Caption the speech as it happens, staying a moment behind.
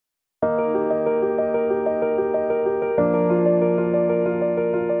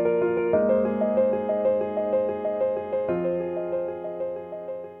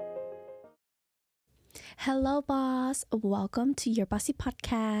welcome to your Bossy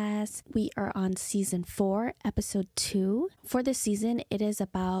Podcast. We are on season 4, episode 2. For this season, it is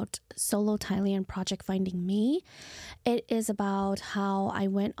about solo Thailand project Finding Me. It is about how I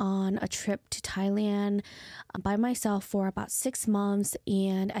went on a trip to Thailand by myself for about 6 months,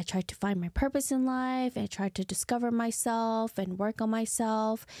 and I tried to find my purpose in life. I tried to discover myself and work on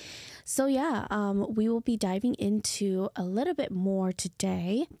myself. So we will be diving into a little bit more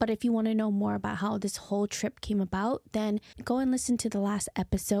today. But if you want to know more about how this whole trip came about, then go and listen to the last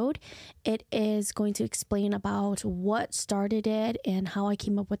episode. It is going to explain about what started it and how I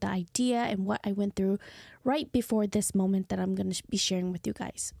came up with the idea and what I went through right before this moment that I'm going to be sharing with you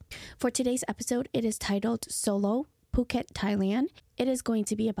guys. For today's episode, it is titled Solo Phuket, Thailand. It is going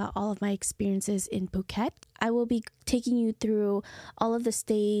to be about all of my experiences in Phuket. I will be taking you through all of the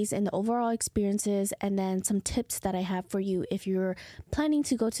stays and the overall experiences, and then some tips that I have for you if you're planning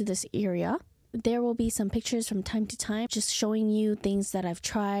to go to this area. There will be some pictures from time to time, just showing you things that I've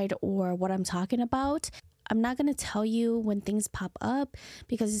tried or what I'm talking about. I'm not going to tell you when things pop up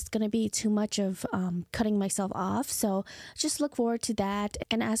because it's going to be too much of cutting myself off. So just look forward to that.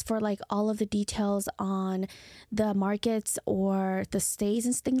 And as for like all of the details on the markets or the stays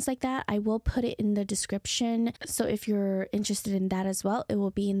and things like that, I will put it in the description. So if you're interested in that as well, it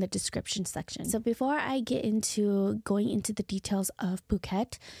will be in the description section. So before I get into going into the details of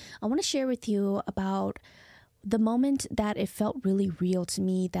Phuket, I want to share with you about the moment that it felt really real to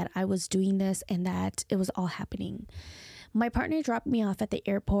me that I was doing this and that it was all happening. My partner dropped me off at the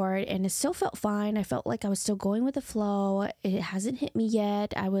airport and it still felt fine. I felt like I was still going with the flow. It hasn't hit me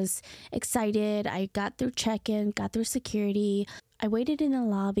yet. I was excited. I got through check-in, got through security. I waited in the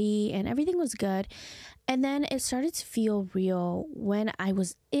lobby and everything was good. And then it started to feel real when I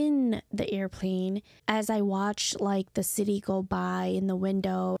was in the airplane as I watched like the city go by in the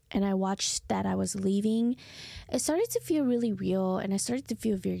window and I watched that I was leaving. It started to feel really real and I started to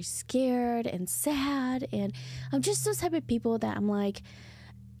feel very scared and sad. And I'm just those type of people that I'm like,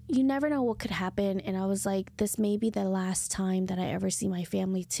 you never know what could happen. And I was like, this may be the last time that I ever see my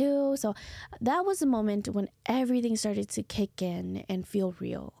family too. So that was the moment when everything started to kick in and feel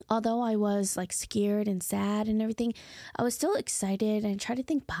real. Although I was like scared and sad and everything, I was still excited and tried to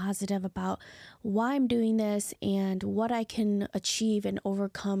think positive about why I'm doing this and what I can achieve and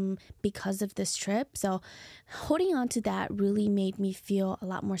overcome because of this trip. So holding on to that really made me feel a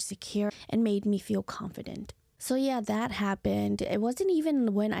lot more secure and made me feel confident. So that happened. It wasn't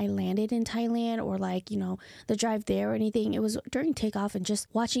even when I landed in Thailand or the drive there or anything. It was during takeoff and just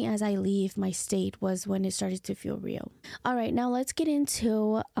watching as I leave my state was when it started to feel real. All right, now let's get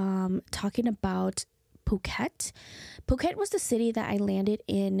into talking about Phuket. Phuket was the city that I landed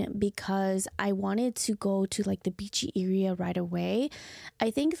in because I wanted to go to like the beachy area right away.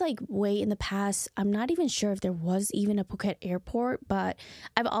 I think way in the past, I'm not even sure if there was even a Phuket airport, but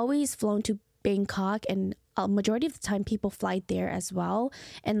I've always flown to Bangkok, and a majority of the time people fly there as well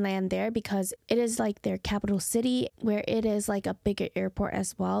and land there because it is like their capital city where it is like a bigger airport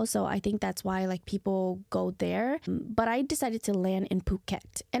as well. So I think that's why like people go there. But I decided to land in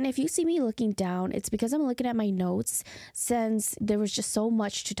Phuket. And if you see me looking down, it's because I'm looking at my notes since there was just so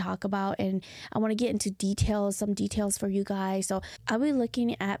much to talk about and I want to get into some details for you guys. So I'll be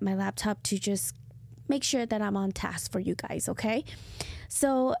looking at my laptop to just make sure that I'm on task for you guys, okay?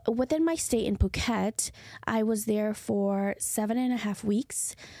 So within my stay in Phuket, I was there for 7.5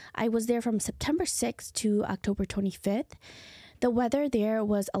 weeks. I was there from September 6th to October 25th. The weather there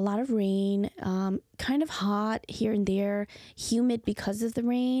was a lot of rain, kind of hot here and there, humid because of the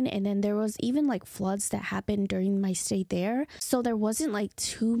rain. And then there was even like floods that happened during my stay there. So there wasn't like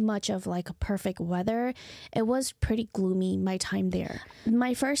too much of like a perfect weather. It was pretty gloomy my time there.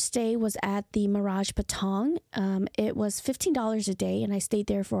 My first stay was at the Mirage Patong. It was $15 a day and I stayed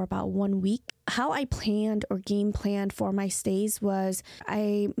there for about 1 week. How I planned or game planned for my stays was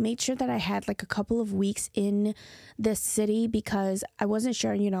I made sure that I had like a couple of weeks in this city because I wasn't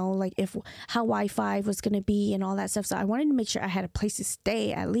sure, how Wi-Fi was going to be and all that stuff. So I wanted to make sure I had a place to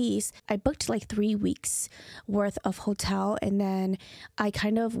stay at least. I booked like 3 weeks worth of hotel and then I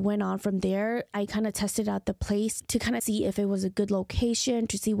kind of went on from there. I kind of tested out the place to kind of see if it was a good location,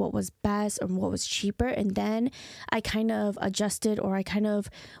 to see what was best or what was cheaper. And then I kind of adjusted or I kind of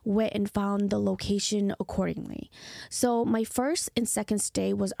went and found the location accordingly. So my first and second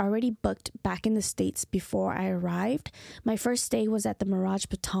stay was already booked back in the States before I arrived. My first stay was at the Mirage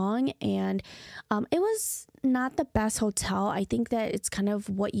Patong and it was not the best hotel. I think that it's kind of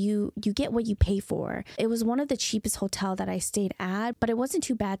what you get what you pay for. It was one of the cheapest hotel that I stayed at, but it wasn't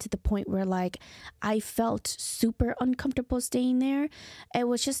too bad to the point where like I felt super uncomfortable staying there. It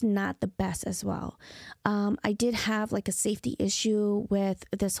was just not the best as well. I did have like a safety issue with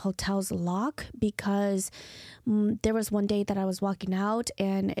this hotel's lock because there was one day that I was walking out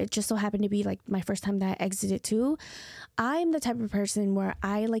and it just so happened to be like my first time that I exited too. I'm the type of person where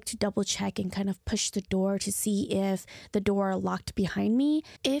I like to double check and kind of push the door to see if the door locked behind me.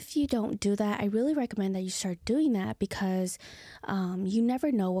 If you don't do that, I really recommend that you start doing that because you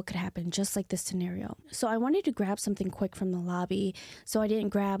never know what could happen, just like this scenario. So I wanted to grab something quick from the lobby. So I didn't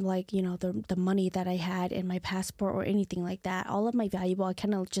grab like, you know, the money that I had in my passport or anything like that. All of my valuable, I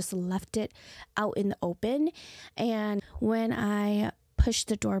kind of just left it out in the open. And when I pushed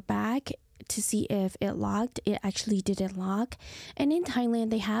the door back to see if it locked, it actually didn't lock. And in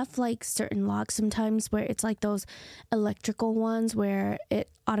Thailand, they have like certain locks sometimes where it's like those electrical ones where it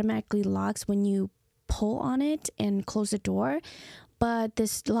automatically locks when you pull on it and close the door. But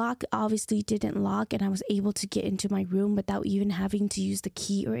this lock obviously didn't lock and I was able to get into my room without even having to use the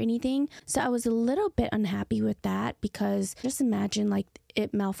key or anything. So I was a little bit unhappy with that because just imagine like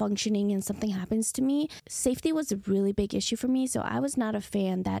it malfunctioning and something happens to me. Safety was a really big issue for me, so I was not a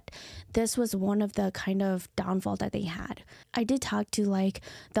fan that this was one of the kind of downfall that they had. I did talk to like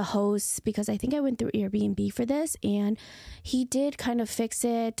the host because I think I went through Airbnb for this and he did kind of fix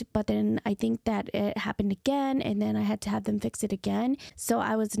it, but then I think that it happened again and then I had to have them fix it again. So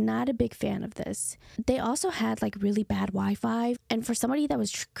I was not a big fan of this. They also had like really bad Wi-Fi, and for somebody that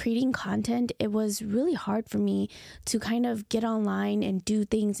was creating content, it was really hard for me to kind of get online and do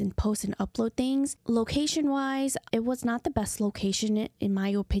things and post and upload things. Location wise, it was not the best location in my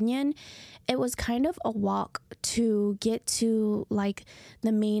opinion. It was kind of a walk to get to like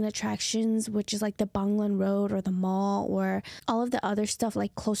the main attractions, which is like the Banglan Road or the mall or all of the other stuff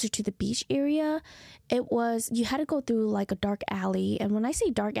like closer to the beach area. It was, you had to go through like a dark alley. And when I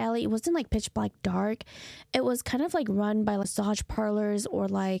say dark alley, it wasn't like pitch black dark. It was kind of like run by massage parlors or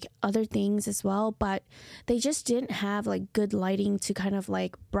like other things as well. But they just didn't have like good lighting to kind of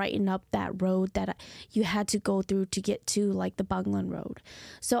like brighten up that road that you had to go through to get to like the Banglan Road.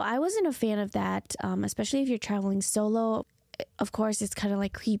 So I wasn't a fan of that, especially if you're traveling solo. Of course, it's kind of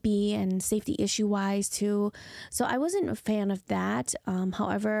like creepy and safety issue wise too. So I wasn't a fan of that.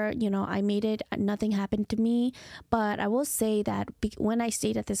 However, you know, I made it. Nothing happened to me. But I will say that when I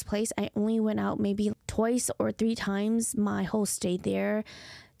stayed at this place, I only went out maybe twice or three times my whole stay there,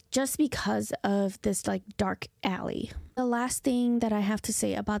 just because of this like dark alley. The last thing that I have to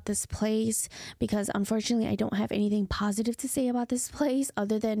say about this place, because unfortunately I don't have anything positive to say about this place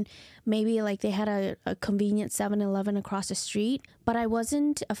other than maybe like they had a convenient 7-Eleven across the street, but I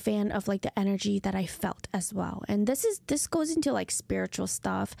wasn't a fan of like the energy that I felt as well. And this goes into like spiritual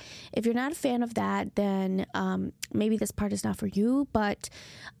stuff. If you're not a fan of that, then maybe this part is not for you, but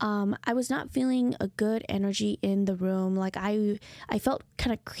I was not feeling a good energy in the room. Like I felt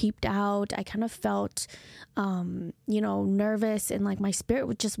kind of creeped out. I kind of felt nervous, and like my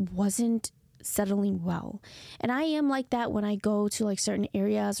spirit just wasn't settling well. And I am like that when I go to like certain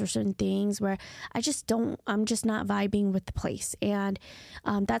areas or certain things where I'm just not vibing with the place. And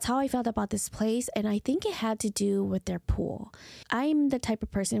that's how I felt about this place. And I think it had to do with their pool. I'm the type of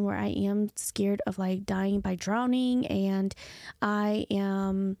person where I am scared of like dying by drowning, and I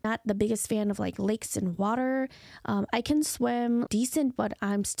am not the biggest fan of like lakes and water. I can swim decent, but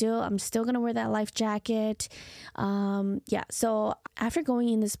I'm still gonna wear that life jacket. So after going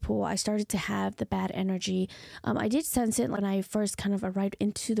in this pool, I started to have the bad energy. I did sense it when I first kind of arrived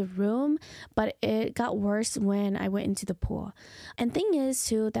into the room, but it got worse when I went into the pool. And thing is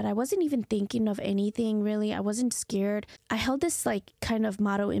too, that I wasn't even thinking of anything really. I wasn't scared. I held this like kind of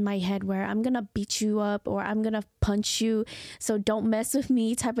motto in my head where I'm gonna beat you up or I'm gonna punch you, so don't mess with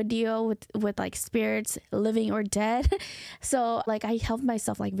me type of deal with like spirits, living or dead. So like I held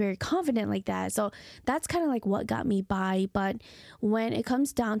myself like very confident like that. So that's kind of like what got me by. But when it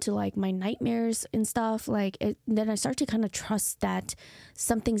comes down to like my nightmares and stuff, then I start to kind of trust that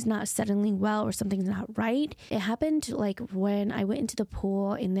something's not settling well or something's not right. It happened like when I went into the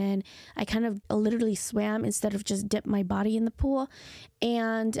pool, and then I kind of literally swam instead of just dip my body in the pool.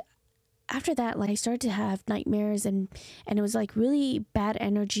 And after that, like I started to have nightmares, and it was like really bad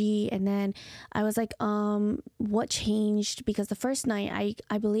energy. And then I was like, what changed? Because the first night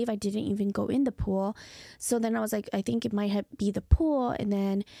I believe I didn't even go in the pool. So then I was like, I think it might be the pool. And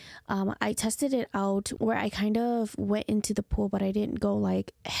then I tested it out where I kind of went into the pool, but I didn't go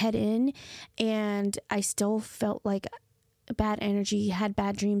like head in, and I still felt like bad energy, had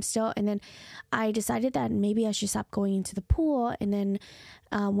bad dreams still. And then I decided that maybe I should stop going into the pool. And then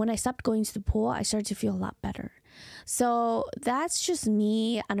when I stopped going to the pool, I started to feel a lot better. So that's just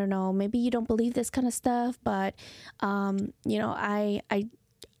me. I don't know, maybe you don't believe this kind of stuff, but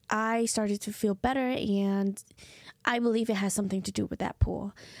I started to feel better, and I believe it has something to do with that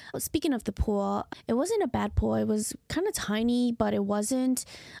pool. Speaking of the pool, it wasn't a bad pool. It was kind of tiny, but it wasn't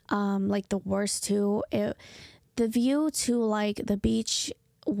like the worst too. The view to like the beach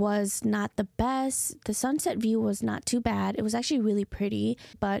was not the best. The sunset view was not too bad. It was actually really pretty,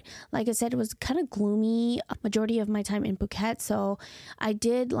 but like I said, it was kind of gloomy majority of my time in Phuket. So I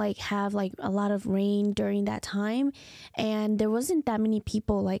did like have like a lot of rain during that time, and there wasn't that many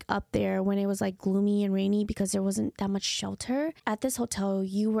people like up there when it was like gloomy and rainy because there wasn't that much shelter. At this hotel,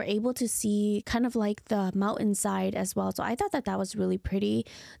 you were able to see kind of like the mountainside as well. So I thought that was really pretty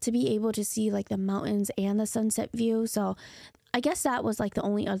to be able to see like the mountains and the sunset view. So I guess that was like the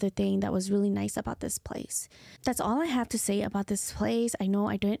only other thing that was really nice about this place. That's all I have to say about this place. I know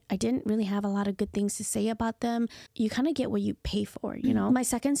I didn't really have a lot of good things to say about them. You kind of get what you pay for, you know. My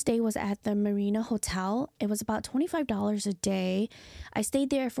second stay was at the Marina Hotel. It was about $25 a day. I stayed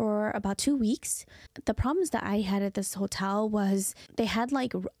there for about 2 weeks. The problems that I had at this hotel was they had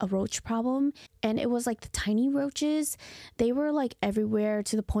like a roach problem, and it was like the tiny roaches. They were like everywhere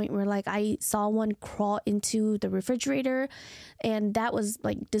to the point where like I saw one crawl into the refrigerator, and that was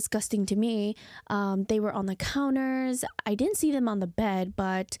like disgusting to me. They were on the counters. I didn't see them on the bed,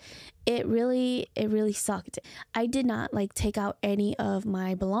 but it really sucked. I did not like take out any of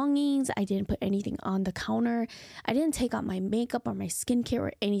my belongings. I didn't put anything on the counter. I didn't take out my makeup or my skincare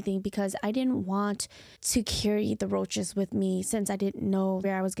or anything because I didn't want to carry the roaches with me since I didn't know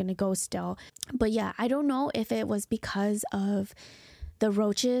where I was going to go still. But yeah, I don't know if it was because of the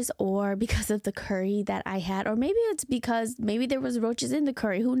roaches or because of the curry that I had, or maybe it's because maybe there was roaches in the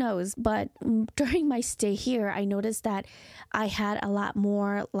curry, who knows. But during my stay here, I noticed that I had a lot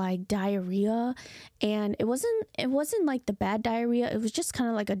more like diarrhea, and it wasn't like the bad diarrhea. It was just kind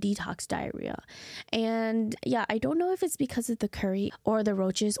of like a detox diarrhea. And yeah, I don't know if it's because of the curry or the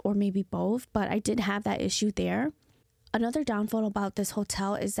roaches or maybe both, but I did have that issue there. Another downfall about this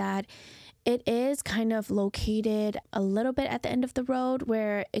hotel is that it is kind of located a little bit at the end of the road,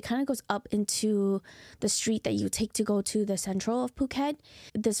 where it kind of goes up into the street that you take to go to the central of Phuket.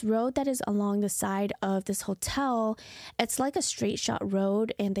 This road that is along the side of this hotel, it's like a straight shot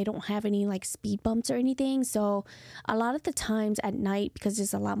road, and they don't have any like speed bumps or anything. So a lot of the times at night, because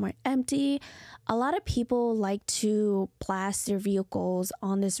it's a lot more empty, a lot of people like to blast their vehicles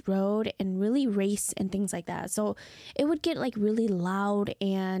on this road and really race and things like that. So it would get like really loud,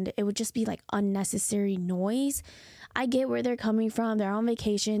 and it would just be like unnecessary noise. I get where they're coming from. They're on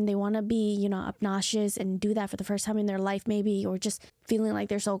vacation. They want to be, obnoxious and do that for the first time in their life maybe, or just feeling like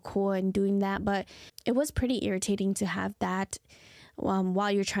they're so cool and doing that. But it was pretty irritating to have that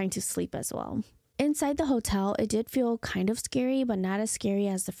while you're trying to sleep as well. Inside the hotel, it did feel kind of scary, but not as scary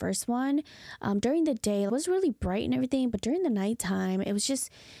as the first one. During the day, it was really bright and everything, but during the nighttime, it was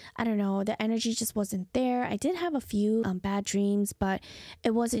just, I don't know, the energy just wasn't there. I did have a few bad dreams, but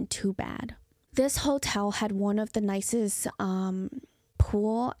it wasn't too bad. This hotel had one of the nicest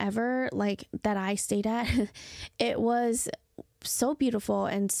pool ever, like that I stayed at. It was so beautiful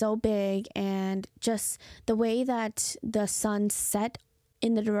and so big, and just the way that the sun set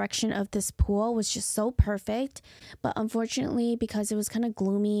in the direction of this pool was just so perfect. But unfortunately, because it was kind of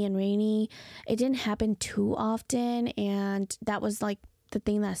gloomy and rainy, it didn't happen too often, and that was like the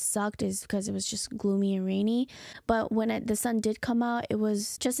thing that sucked, is because it was just gloomy and rainy. But when the sun did come out, it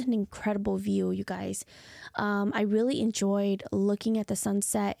was just an incredible view, you guys. I really enjoyed looking at the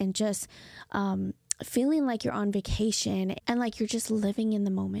sunset and just feeling like you're on vacation and like you're just living in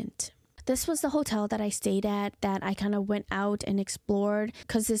the moment. This was the hotel that I stayed at, that I kind of went out and explored,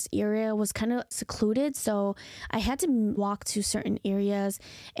 because this area was kind of secluded. So I had to walk to certain areas,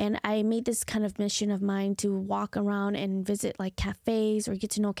 and I made this kind of mission of mine to walk around and visit like cafes or get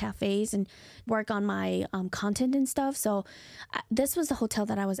to know cafes and work on my content and stuff. So this was the hotel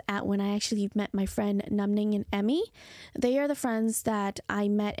that I was at when I actually met my friend Namning and Emmy. They are the friends that I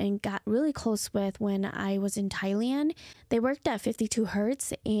met and got really close with when I was in Thailand. They worked at 52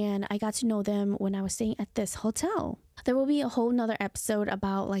 Hertz, and I got to know them when I was staying at this hotel. There will be a whole nother episode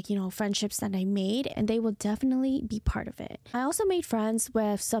about friendships that I made, and they will definitely be part of it. I also made friends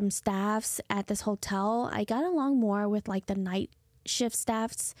with some staffs at this hotel. I got along more with like the night shift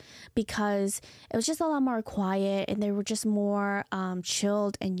staffs because it was just a lot more quiet and they were just more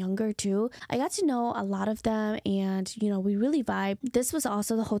chilled and younger too. I got to know a lot of them and, we really vibed. This was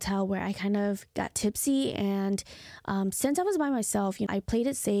also the hotel where I kind of got tipsy, and since I was by myself, I played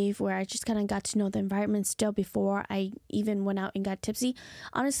it safe where I just kind of got to know the environment still before I even went out and got tipsy.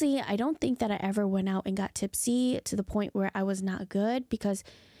 Honestly, I don't think that I ever went out and got tipsy to the point where I was not good because,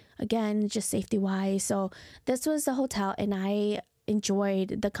 again, just safety wise. So this was the hotel and I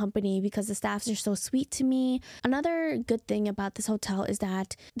enjoyed the company because the staffs are so sweet to me. Another good thing about this hotel is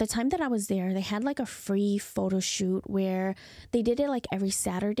that the time that I was there, they had like a free photo shoot where they did it like every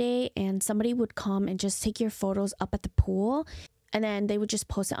Saturday, and somebody would come and just take your photos up at the pool. And then they would just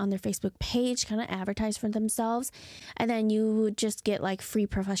post it on their Facebook page, kind of advertise for themselves. And then you would just get like free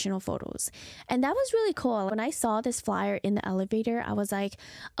professional photos. And that was really cool. When I saw this flyer in the elevator, I was like,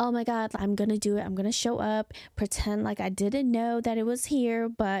 oh my God, I'm going to do it. I'm going to show up, pretend like I didn't know that it was here,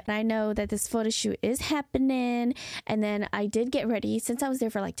 but I know that this photo shoot is happening. And then I did get ready. Since I was there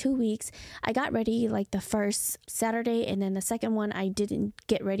for like 2 weeks, I got ready like the first Saturday. And then the second one, I didn't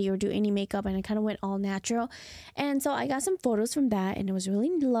get ready or do any makeup, and I kind of went all natural. And so I got some photos from that, and it was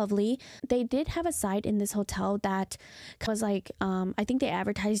really lovely. They did have a side in this hotel that was like I think they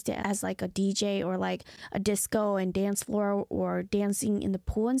advertised it as like a DJ or like a disco and dance floor or dancing in the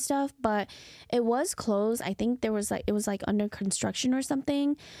pool and stuff, but it was closed. I think it was like under construction or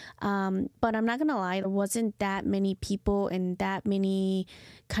something, but I'm not gonna lie, there wasn't that many people and that many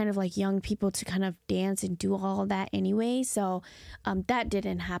kind of like young people to kind of dance and do all that anyway, so that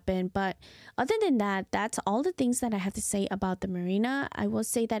didn't happen. But other than that, that's all the things that I have to say about the marina. I will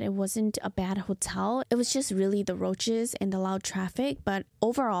say that it wasn't a bad hotel. It was just really the roaches and the loud traffic, but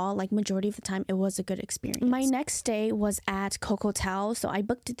overall, like majority of the time, it was a good experience. My next stay was at Cocotel. So I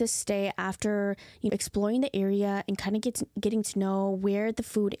booked this stay after exploring the area and kind of getting to know where the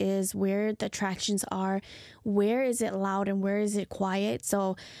food is, where the attractions are, where is it loud and where is it quiet.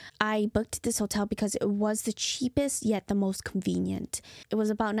 So I booked this hotel because it was the cheapest yet the most convenient. It was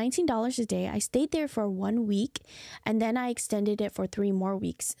about $19 a day. I stayed there for 1 week, and then I extended it for 3 more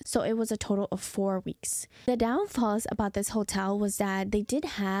weeks. So it was a total of 4 weeks. The downfalls about this hotel was that they did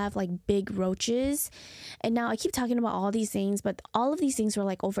have like big roaches. And now I keep talking about all these things, but all of these things were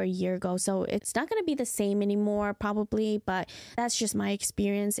like over a year ago. So it's not going to be the same anymore probably, but that's just my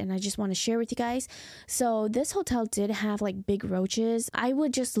experience and I just want to share with you guys. So this hotel did have like big roaches. I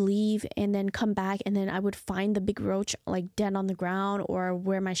would just leave and then come back, and then I would find the big roach like dead on the ground or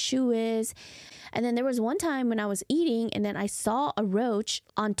where my shoe is. And then there was one time when I was eating and then I saw a roach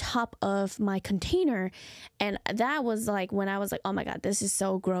on top of my container, and that was like when I was like, oh my God, this is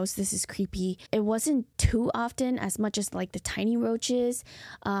so gross, this is creepy. It wasn't too often as much as like the tiny roaches.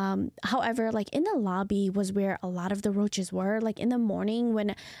 However, like in the lobby was where a lot of the roaches were. Like in the morning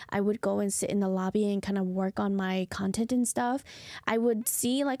when I would go and sit in the lobby and kind of work on my content and stuff, I would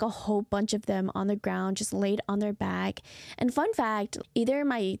see like a whole bunch of them on the ground just laid on their back. And fun fact, either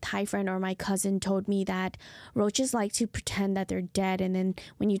my Thai friend or my cousin told me that roaches like to pretend that they're dead, and then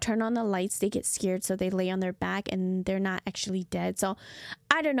when you turn on the lights they get scared, so they lay on their back and they're not actually dead. So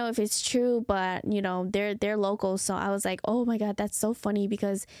I don't know if it's true, but they're local. So I was like, oh my God, that's so funny,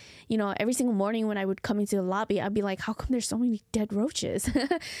 because every single morning when I would come into the lobby, I'd be like, how come there's so many dead roaches?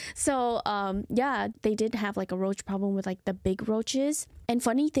 So yeah, they did have like a roach problem with like the big roaches. And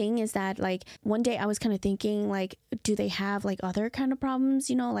funny thing is that like one day I was kind of thinking like, do they have like other kind of problems,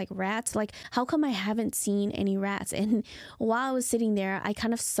 like rats? Like how come I haven't seen any rats? And while I was sitting there, I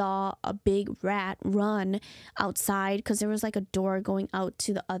kind of saw a big rat run outside because there was like a door going out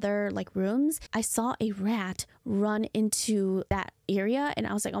to the other like rooms. I saw a rat run into that area and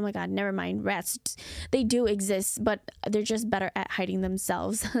I was like, oh my God, never mind. Rats, they do exist, but they're just better at hiding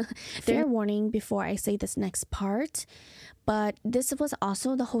themselves. Fair warning before I say this next part. But this was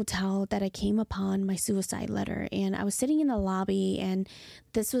also the hotel that I came upon my suicide letter, and I was sitting in the lobby, and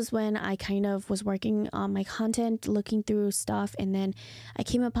this was when I kind of was working on my content, looking through stuff, and then I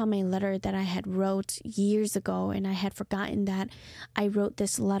came upon my letter that I had wrote years ago, and I had forgotten that I wrote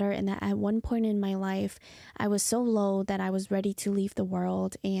this letter, and that at one point in my life I was so low that I was ready to leave the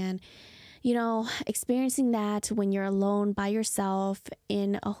world. And experiencing that when you're alone by yourself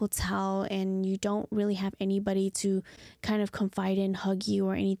in a hotel and you don't really have anybody to kind of confide in, hug you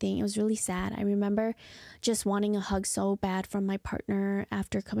or anything, it was really sad. I remember just wanting a hug so bad from my partner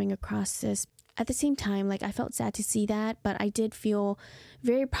after coming across this. At the same time, like I felt sad to see that, but I did feel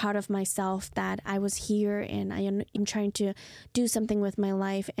very proud of myself that I was here and I am trying to do something with my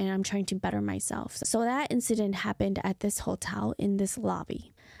life and I'm trying to better myself. So that incident happened at this hotel in this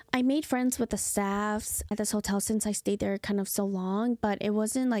lobby. I made friends with the staffs at this hotel since I stayed there kind of so long, but it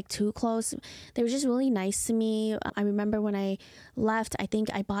wasn't like too close. They were just really nice to me. I remember when I left, I think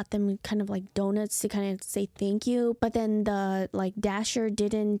I bought them kind of like donuts to kind of say thank you, but then the like dasher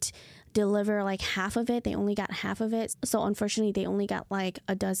didn't deliver like half of it. They only got half of it. So unfortunately, they only got like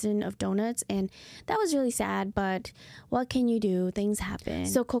a dozen of donuts, and that was really sad, but what can you do? Things happen.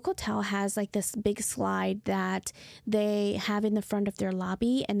 So Cocotel has like this big slide that they have in the front of their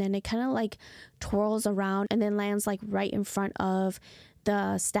lobby, and then it kind of like twirls around and then lands like right in front of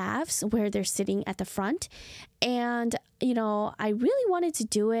the staffs where they're sitting at the front. And I really wanted to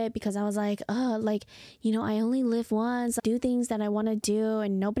do it because I was like, I only live once, do things that I want to do,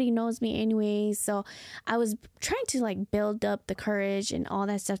 and nobody knows me anyway. So I was trying to like build up the courage and all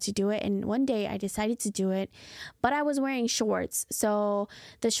that stuff to do it. And one day I decided to do it, but I was wearing shorts. So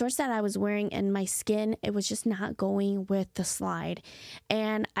the shorts that I was wearing and my skin, it was just not going with the slide.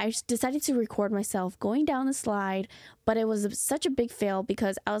 And I decided to record myself going down the slide, but it was such a big fail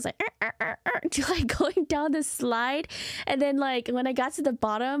because I was like, like going down the slide. And then like when I got to the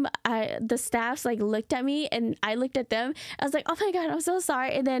bottom, the staffs like looked at me and I looked at them. I was like, oh my God, I'm so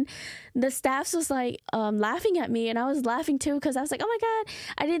sorry. And then the staffs was like laughing at me, and I was laughing too because I was like, oh my God,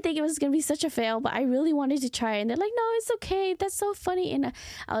 I didn't think it was gonna be such a fail, but I really wanted to try. And they're like, no, it's okay, that's so funny. And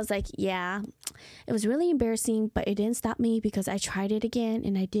I was like, yeah, it was really embarrassing, but it didn't stop me because I tried it again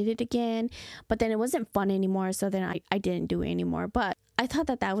and I did it again. But then it wasn't fun anymore, so then I didn't do it anymore. But I thought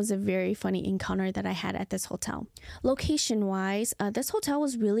that was a very funny encounter that I had at this hotel. Location wise, this hotel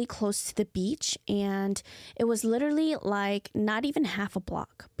was really close to the beach, and it was literally like not even half a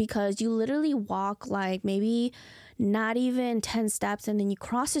block, because you literally walk like maybe not even 10 steps, and then you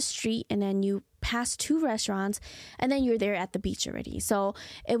cross the street, and then you pass 2 restaurants, and then you're there at the beach already. So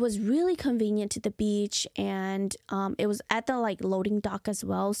it was really convenient to the beach, and it was at the like loading dock as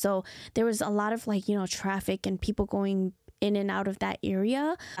well. So there was a lot of like traffic and people going in and out of that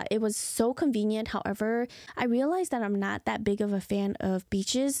area. It was so convenient. However, I realized that I'm not that big of a fan of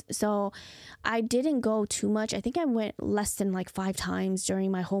beaches, so I didn't go too much. I think I went less than like 5 times during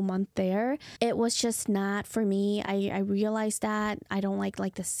my whole month there. It was just not for me. I realized that I don't like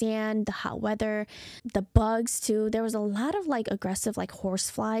the sand, the hot weather, the bugs too. There was a lot of like aggressive like horse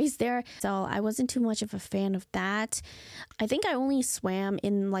flies there, so I wasn't too much of a fan of that. I think I only swam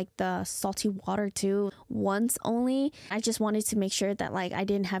in like the salty water too once only. I just wanted to make sure that like I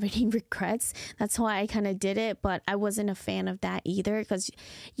didn't have any regrets. That's why I kind of did it, but I wasn't a fan of that either because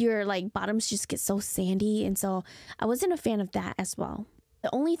your like bottoms just get so sandy, and so I wasn't a fan of that as well.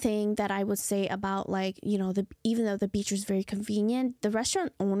 The only thing that I would say about like, even though the beach was very convenient, the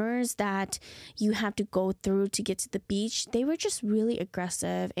restaurant owners that you have to go through to get to the beach, they were just really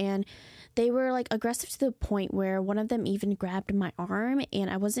aggressive, and they were like aggressive to the point where one of them even grabbed my arm, and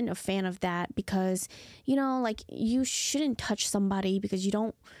I wasn't a fan of that because, like you shouldn't touch somebody because you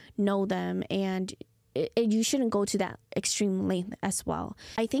don't know them, and you shouldn't go to that extreme length as well.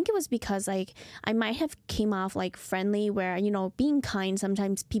 I think it was because like I might have came off like friendly, where being kind,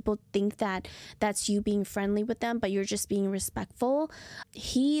 sometimes people think that that's you being friendly with them, but you're just being respectful.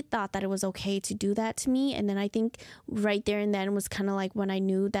 He thought that it was okay to do that to me, and then I think right there and then was kind of like when I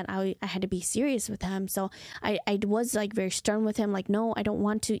knew that I had to be serious with him. So I was like very stern with him, like, no, I don't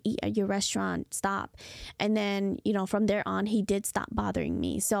want to eat at your restaurant, stop. And then from there on, he did stop bothering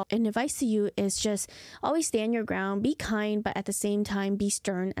me. So an advice to you is just always stand your ground, be kind, but at the same time be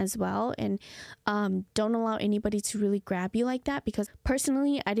stern as well, and don't allow anybody to really grab you like that, because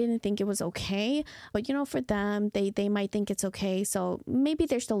personally I didn't think it was okay, but for them they might think it's okay, so maybe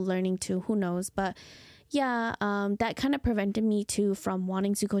they're still learning too, who knows. But yeah, that kind of prevented me too from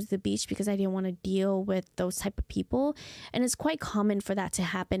wanting to go to the beach because I didn't want to deal with those type of people. And it's quite common for that to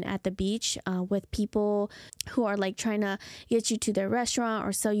happen at the beach with people who are like trying to get you to their restaurant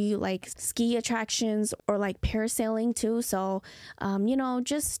or sell you like ski attractions or like parasailing too. So,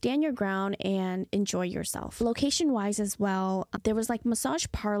 just stand your ground and enjoy yourself. Location wise as well, there was like massage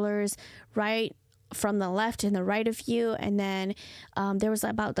parlors right from the left and the right of you, and then there was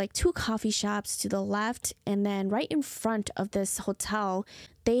about like 2 coffee shops to the left, and then right in front of this hotel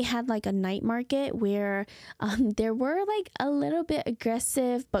they had like a night market where there were like a little bit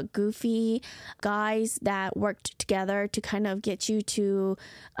aggressive but goofy guys that worked together to kind of get you to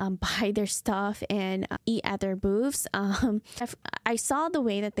buy their stuff and eat at their booths. I saw the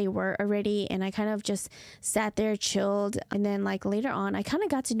way that they were already, and I kind of just sat there, chilled, and then like later on I kind of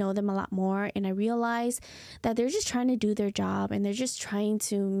got to know them a lot more, and I realized that they're just trying to do their job and they're just trying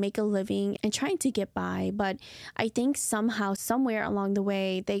to make a living and trying to get by. But I think somehow, somewhere along the way,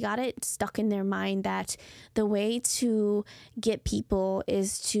 say they got it stuck in their mind that the way to get people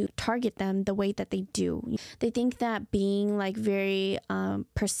is to target them the way that they do. They think that being like very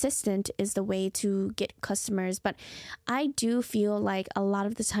persistent is the way to get customers, but I do feel like a lot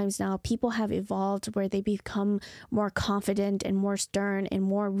of the times now people have evolved where they become more confident and more stern and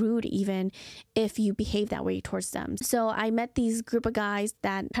more rude even if you behave that way towards them. So I met these group of guys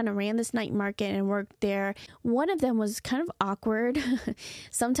that kind of ran this night market and worked there. One of them was kind of awkward.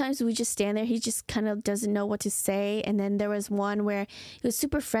 Sometimes we just stand there, he just kind of doesn't know what to say. And then there was one where he was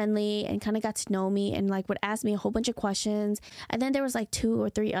super friendly and kind of got to know me and like would ask me a whole bunch of questions. And then there was like 2 or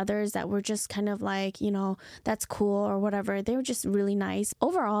 3 others that were just kind of like, you know, that's cool or whatever. They were just really nice.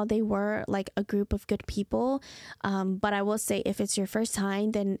 Overall, they were like a group of good people. But I will say if it's your first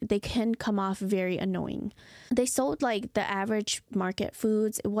time, then they can come off very annoying. They sold like the average market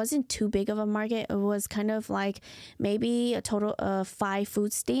foods. It wasn't too big of a market. It was kind of like maybe a total of 5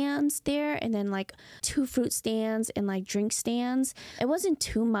 food stands there and then like 2 fruit stands and like drink stands. It wasn't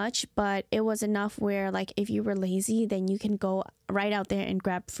too much, but it was enough where like if you were lazy, then you can go right out there and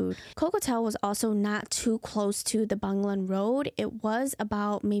grab food. Cocotel was also not too close to the Banglan Road. It was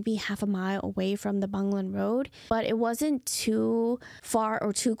about maybe half a mile away from the Banglan Road, but it wasn't too far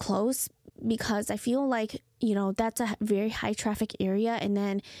or too close because I feel like, you know, that's a very high traffic area. And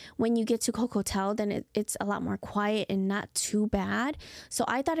then when you get to Cocotel, then it's a lot more quiet and not too bad. So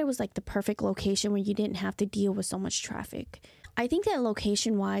I thought it was like the perfect location where you didn't have to deal with so much traffic. I think that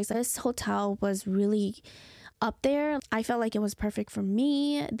location wise, this hotel was really up there. I felt like it was perfect for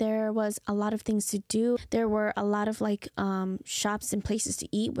me. There was a lot of things to do. There were a lot of like shops and places to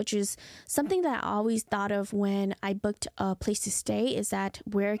eat, which is something that I always thought of when I booked a place to stay, is that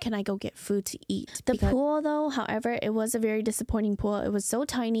where can I go get food to eat? The pool though, however, it was a very disappointing pool. It was so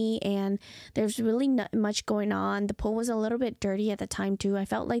tiny and there's really not much going on. The pool was a little bit dirty at the time too. I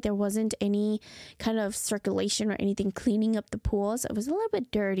felt like there wasn't any kind of circulation or anything cleaning up the pools. It was a little bit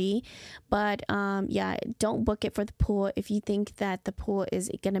dirty, but yeah, don't book it for the pool if you think that the pool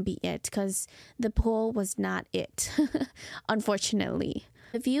is gonna be it, because the pool was not it. Unfortunately,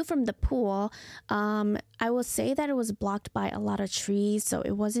 the view from the pool, I will say that it was blocked by a lot of trees, so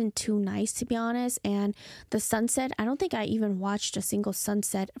it wasn't too nice to be honest. And the sunset, I don't think I even watched a single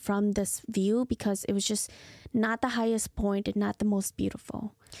sunset from this view because it was just not the highest point and not the most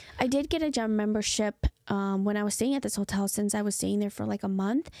beautiful. I did get a gym membership when I was staying at this hotel, since I was staying there for like a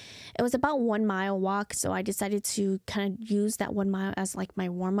month. It was about 1 mile walk, so I decided to kind of use that 1 mile as like my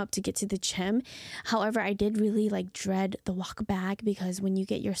warm-up to get to the gym. However, I did really like dread the walk back, because when you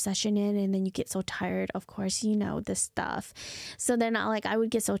get your session in and then you get so tired, of course you know this stuff, so then I would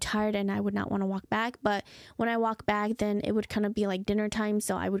get so tired and I would not want to walk back. But when I walk back, then it would kind of be like dinner time,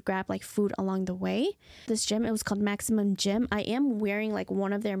 so I would grab like food along the way. This gym, it was called Maximum Gym. I am wearing like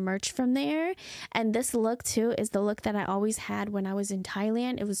one of their merch from there, and this look too is the look that I always had when I was in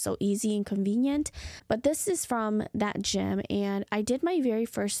Thailand. It was so easy and convenient. But this is from that gym, and I did my very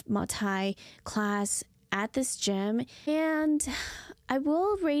first Muay Thai class at this gym, and I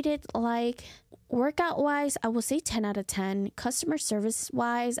will rate it like, workout wise, I will say 10 out of 10. Customer service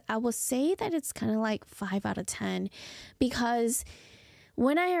wise, I will say that it's kind of like 5 out of 10, because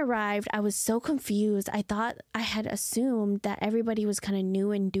when I arrived, I was so confused. I thought I had assumed that everybody was kind of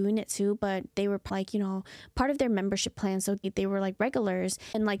new and doing it too, but they were like, you know, part of their membership plan. So they were like regulars,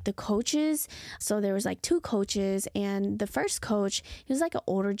 and like the coaches. So there was like 2 coaches, and the first coach, he was like an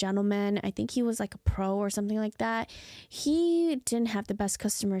older gentleman. I think he was like a pro or something like that. He didn't have the best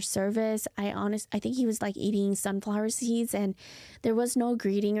customer service. I think he was like eating sunflower seeds, and there was no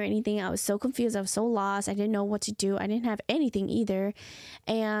greeting or anything. I was so confused. I was so lost. I didn't know what to do. I didn't have anything either.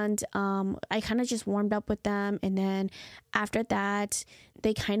 And I kind of just warmed up with them, and then after that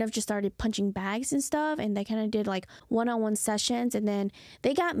they kind of just started punching bags and stuff, and they kind of did like one-on-one sessions, and then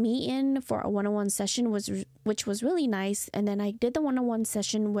they got me in for a one-on-one session, which was really nice. And then I did the one-on-one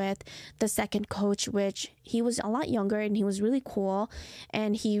session with the second coach, which he was a lot younger and he was really cool,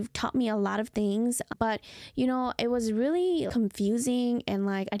 and he taught me a lot of things. But you know, it was really confusing, and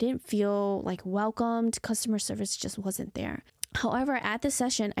like I didn't feel like welcomed. Customer service just wasn't there. However, at the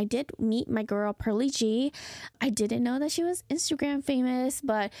session, I did meet my girl Pearly G. I didn't know that she was Instagram famous,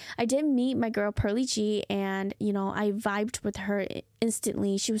 but I did meet my girl Pearly G, and you know, I vibed with her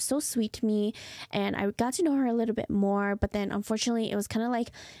instantly. She was so sweet to me, and I got to know her a little bit more. But then unfortunately, it was kind of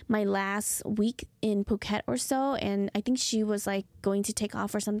like my last week in Phuket or so, and I think she was like going to take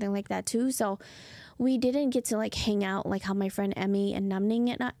off or something like that too. So we didn't get to like hang out like how my friend Emmy and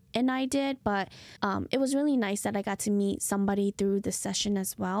Namning and I did, but it was really nice that I got to meet somebody through the session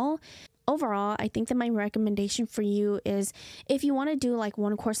as well. overall, I think that my recommendation for you is if you want to do like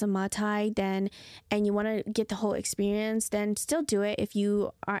one course of Muay Thai, then and you want to get the whole experience, then still do it if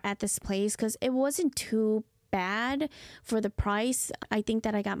you are at this place, because it wasn't too bad for the price. I think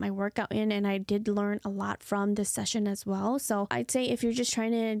that I got my workout in and I did learn a lot from this session as well. So I'd say if you're just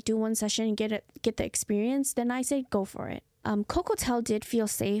trying to do one session and get the experience, then I say go for it. Cocotel did feel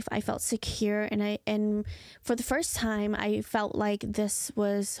safe. I felt secure, and for the first time I felt like this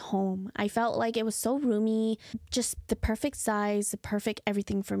was home. I felt like it was so roomy, just the perfect size, the perfect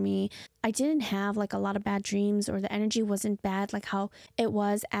everything for me. I didn't have like a lot of bad dreams, or the energy wasn't bad like how it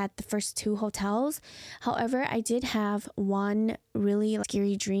was at the first two hotels. However, I did have one really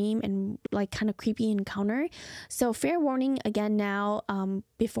scary dream and like kind of creepy encounter. So fair warning again now,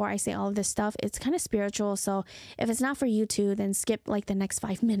 before I say all of this stuff, it's kind of spiritual. So if it's not for you to, then skip like the next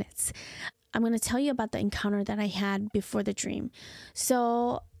 5 minutes. I'm going to tell you about the encounter that I had before the dream.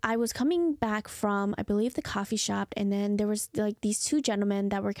 So I was coming back from, I believe, the coffee shop, and then there was like these two gentlemen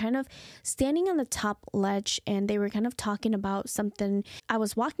that were kind of standing on the top ledge, and they were kind of talking about something. I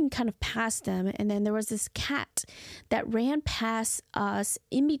was walking kind of past them, and then there was this cat that ran past us,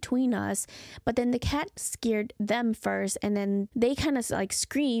 in between us, but then the cat scared them first, and then they kind of like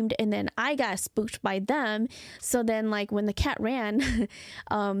screamed, and then I got spooked by them. So then like when the cat ran,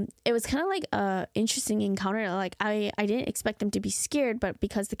 it was kind of like a interesting encounter. Like I didn't expect them to be scared, but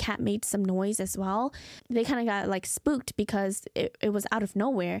because the cat made some noise as well, they kind of got like spooked because it was out of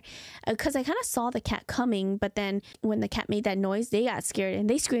nowhere, because I kind of saw the cat coming, but then when the cat made that noise, they got scared and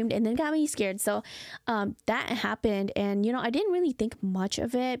they screamed and then got me scared. So that happened, and I didn't really think much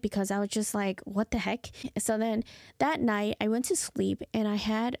of it because I was just like, what the heck. So then that night I went to sleep and I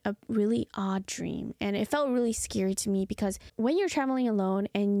had a really odd dream, and it felt really scary to me because when you're traveling alone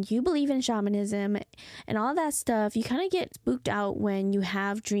and you believe in shamanism and all that stuff, you kind of get spooked out when you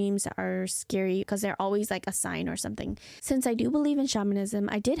have dreams that are scary because they're always like a sign or something. Since I do believe in shamanism,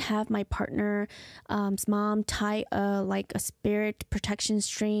 I did have my partner's mom tie a spirit protection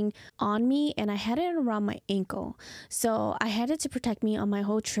string on me, and I had it around my ankle. So I had it to protect me on my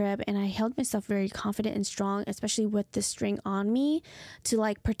whole trip, and I held myself very confident and strong, especially with the string on me to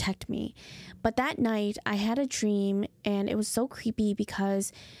like protect me. But that night I had a dream, and it was so creepy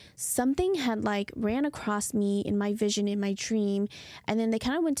because something had like ran across me in my vision in my dream, and then they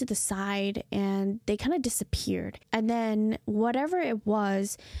kind of went to the side and they kind of disappeared. And then whatever it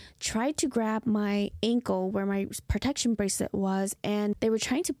was tried to grab my ankle where my protection bracelet was, and they were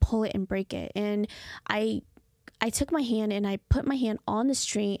trying to pull it and break it. And I took my hand and I put my hand on the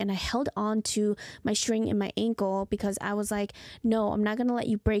string and I held on to my string in my ankle because I was like, no, I'm not going to let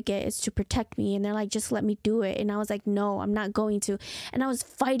you break it. It's to protect me. And they're like, just let me do it. And I was like, no, I'm not going to. And I was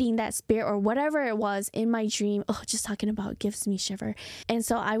fighting that spirit or whatever it was in my dream. Oh, just talking about it gives me shiver. And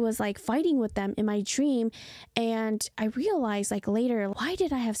so I was like fighting with them in my dream. And I realized like later, why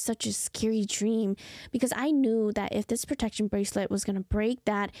did I have such a scary dream? Because I knew that if this protection bracelet was going to break,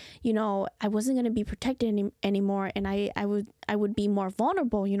 that, I wasn't going to be protected anymore. And I would be more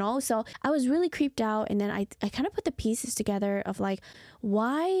vulnerable, so I was really creeped out. And then I kind of put the pieces together of like,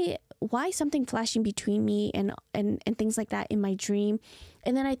 why something flashing between me and things like that in my dream.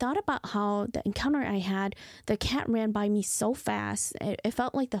 And then I thought about how the encounter I had, the cat ran by me so fast, it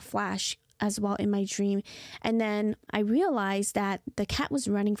felt like the Flash as well in my dream. And then I realized that the cat was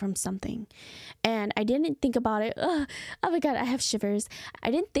running from something, and I didn't think about it. Oh my God, I have shivers. I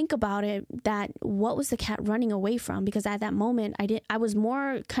didn't think about it, that what was the cat running away from, because at that moment I was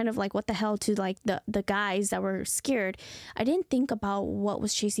more kind of like, what the hell, to like the guys that were scared. I didn't think about what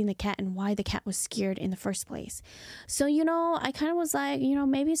was chasing the cat and why the cat was scared in the first place. So I kind of was like,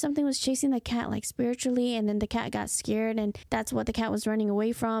 maybe something was chasing the cat like spiritually, and then the cat got scared, and that's what the cat was running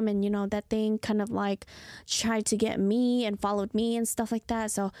away from. And that thing kind of like tried to get me and followed me and stuff like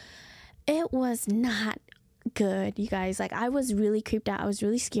that. So it was not good, you guys. Like, I was really creeped out. I was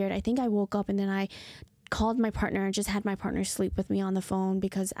really scared. I think I woke up and then I called my partner and just had my partner sleep with me on the phone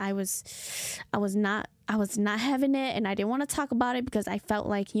because I was not having it, and I didn't want to talk about it because I felt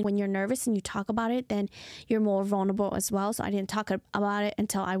like when you're nervous and you talk about it, then you're more vulnerable as well. So I didn't talk about it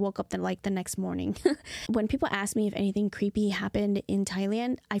until I woke up the next morning. When people ask me if anything creepy happened in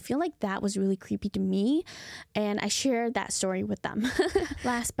Thailand, I feel like that was really creepy to me, and I shared that story with them.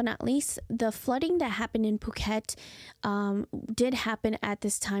 Last but not least, the flooding that happened in Phuket did happen at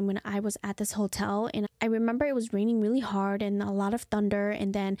this time when I was at this hotel, and I remember it was raining really hard and a lot of thunder,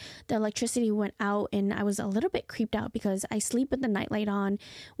 and then the electricity went out, and I was a little bit creeped out because I sleep with the nightlight on.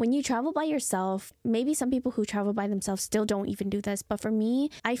 When you travel by yourself, maybe some people who travel by themselves still don't even do this, but for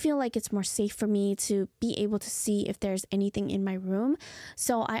me, I feel like it's more safe for me to be able to see if there's anything in my room.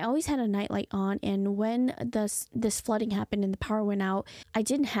 So I always had a nightlight on, and when this flooding happened and the power went out, I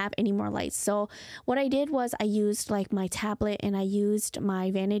didn't have any more lights. So what I did was I used like my tablet and I used my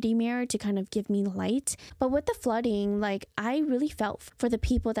vanity mirror to kind of give me light. But with the flooding, like I really felt for the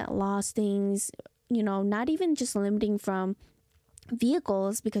people that lost things, you know, not even just limiting from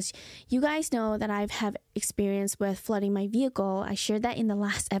vehicles, because you guys know that I've had experience with flooding my vehicle. I shared that in the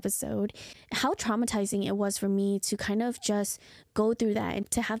last episode, how traumatizing it was for me to kind of just go through that and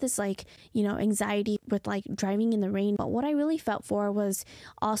to have this like, you know, anxiety with like driving in the rain. But what I really felt for was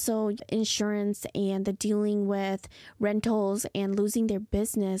also insurance and the dealing with rentals and losing their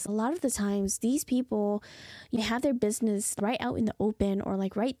business. A lot of the times these people, you have their business right out in the open or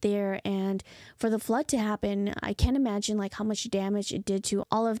like right there, and for the flood to happen, I can't imagine like how much damage it did to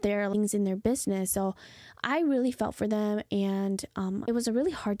all of their things in their business. So I really felt for them, and it was a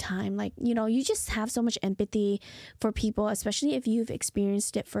really hard time. Like, you know, you just have so much empathy for people, especially if you've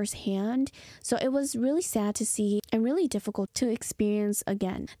experienced it firsthand. So it was really sad to see and really difficult to experience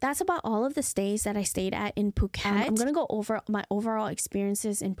again. That's about all of the stays that I stayed at in Phuket. I'm gonna go over my overall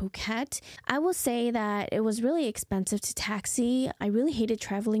experiences in Phuket. I will say that it was really expensive to taxi. I really hated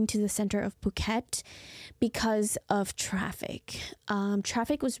traveling to the center of Phuket because of traffic.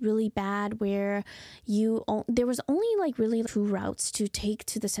 Traffic was really bad where there was only like really 2 routes to take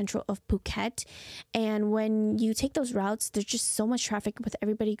to the central of Phuket, and when you take those routes, there's just so much traffic with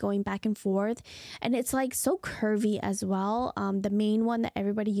everybody going back and forth, and it's like so curvy as well. The main one that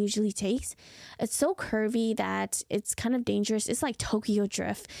everybody usually takes, it's so curvy that it's kind of dangerous. It's like Tokyo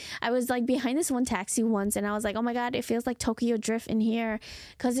Drift. I was like behind this one taxi once and I was like, oh my god, it feels like Tokyo Drift in here,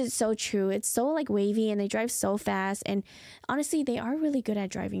 because it's so true. It's so like wavy and they drive so fast, and honestly they are really good at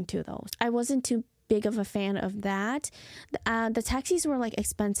driving too though. I wasn't too big of a fan of that. The taxis were like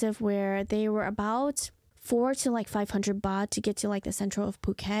expensive, where they were about 4 to like 500 baht to get to like the central of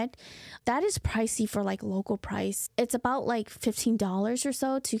Phuket. That is pricey for like local price. It's about like $15 or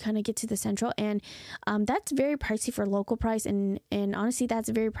so to kind of get to the central, and that's very pricey for local price, and honestly that's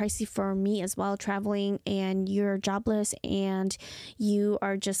very pricey for me as well, traveling and you're jobless and you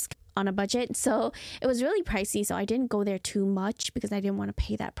are just on a budget. So it was really pricey, so I didn't go there too much because I didn't want to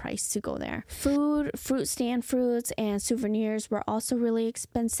pay that price to go there. Food, fruit stand fruits and souvenirs were also really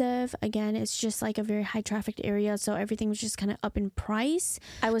expensive. Again, it's just like a very high trafficked area, so everything was just kind of up in price.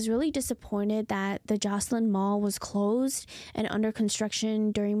 I was really disappointed that the Jocelyn Mall was closed and under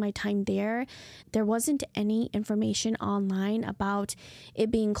construction during my time there. There wasn't any information online about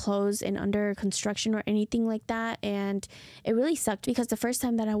it being closed and under construction or anything like that, and it really sucked because the first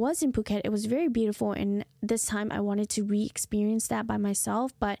time that I was in Phuket, it was very beautiful, and this time I wanted to re-experience that by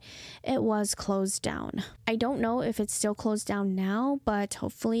myself, but it was closed down. I don't know if it's still closed down now, but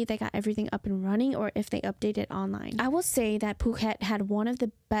hopefully they got everything up and running, or if they update it online. I will say that Phuket had one of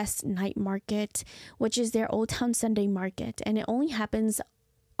the best night market, which is their Old Town Sunday market, and it only happens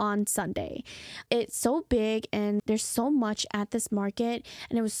on Sunday. It's so big and there's so much at this market,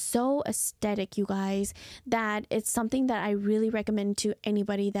 and it was so aesthetic, you guys, that it's something that I really recommend to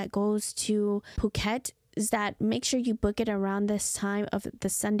anybody that goes to Phuket, is that make sure you book it around this time of the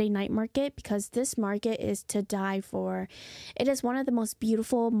Sunday night market, because this market is to die for. It is one of the most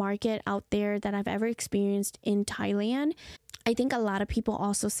beautiful market out there that I've ever experienced in Thailand. I think a lot of people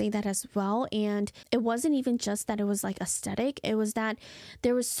also say that as well, and it wasn't even just that it was like aesthetic, it was that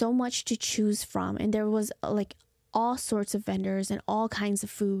there was so much to choose from, and there was like all sorts of vendors and all kinds of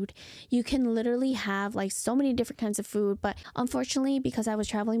food. You can literally have like so many different kinds of food, but unfortunately because I was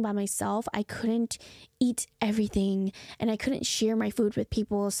traveling by myself, I couldn't eat everything and I couldn't share my food with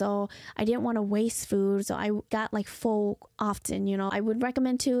people, so I didn't want to waste food, so I got like full often. You know, I would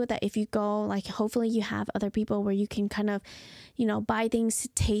recommend too that if you go, like hopefully you have other people where you can kind of, you know, buy things to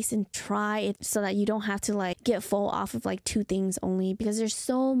taste and try it, so that you don't have to like get full off of like 2 things only, because there's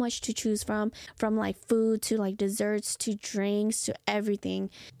so much to choose from like food to like desserts to drinks to everything.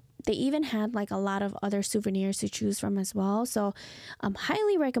 They even had like a lot of other souvenirs to choose from as well. So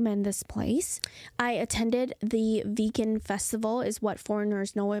highly recommend this place. I attended the vegan festival, is what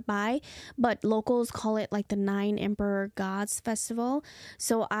foreigners know it by, but locals call it like the 9 Emperor Gods Festival.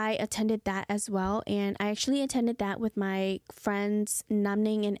 So I attended that as well, and I actually attended that with my friends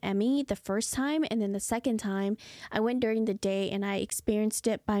Namning and Emmy the first time, and then the second time I went during the day and I experienced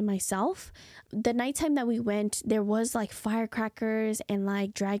it by myself. The nighttime that we went, there was like firecrackers and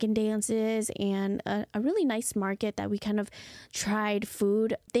like dragon dragon dances and a really nice market that we kind of tried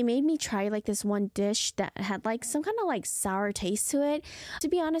food. They made me try like this one dish that had like some kind of like sour taste to it. To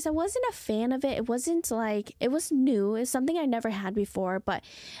be honest, I wasn't a fan of it. It wasn't like, it was new. It's something I never had before, but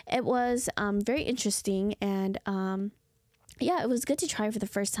it was very interesting. And yeah, it was good to try for the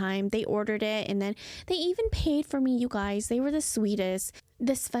first time. They ordered it and then they even paid for me, you guys. They were the sweetest.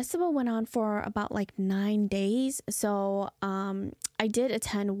 This festival went on for about like 9 days. So I did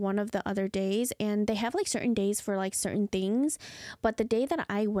attend one of the other days, and they have like certain days for like certain things. But the day that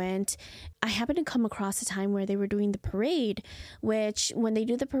I went, I happened to come across a time where they were doing the parade, which when they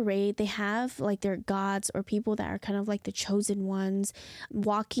do the parade, they have like their gods or people that are kind of like the chosen ones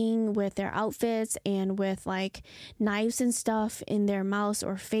walking with their outfits and with like knives and stuff in their mouths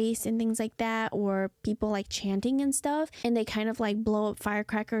or face and things like that, or people like chanting and stuff. And they kind of like blow up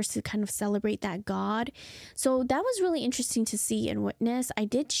firecrackers to kind of celebrate that god. So that was really interesting to see and witness. I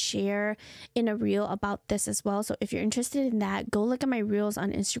did share in a reel about this as well. So if you're interested in that, go look at my reels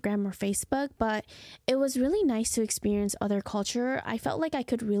on Instagram or Facebook. But it was really nice to experience other culture. I felt like I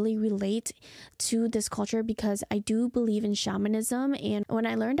could really relate to this culture because I do believe in shamanism. And when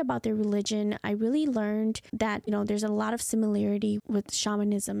I learned about their religion, I really learned that, you know, there's a lot of similarity with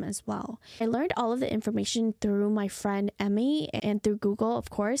shamanism as well. I learned all of the information through my friend Emmy and through Google, of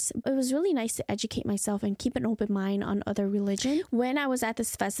course. It was really nice to educate myself and keep an open mind on other religion. When I was at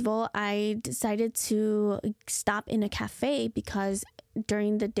this festival, I decided to stop in a cafe because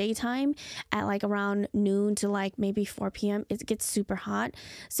during the daytime at like around noon to like maybe 4 p.m. it gets super hot.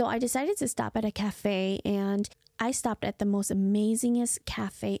 So I decided to stop at a cafe, and I stopped at the most amazingest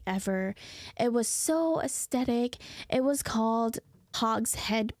cafe ever. It was so aesthetic. It was called Hog's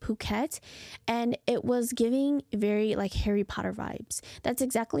Head Phuket, and it was giving very like Harry Potter vibes. That's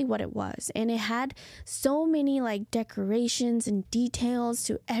exactly what it was. And it had so many like decorations and details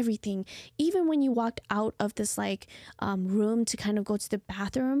to everything. Even when you walked out of this like room to kind of go to the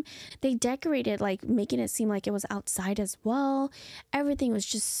bathroom, they decorated like making it seem like it was outside as well. Everything was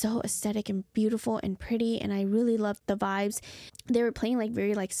just so aesthetic and beautiful and pretty, and I really loved the vibes. They were playing like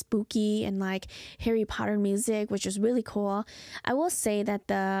very like spooky and like Harry Potter music, which was really cool. I will say that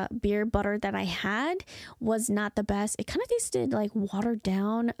the beer butter that I had was not the best. It kind of tasted like watered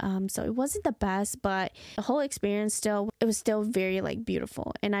down, so it wasn't the best, but the whole experience it was still very like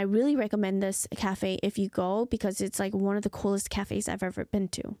beautiful. And I really recommend this cafe if you go, because it's like one of the coolest cafes I've ever been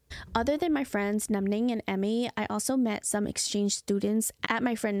to. Other than my friends Namning and Emmy, I also met some exchange students at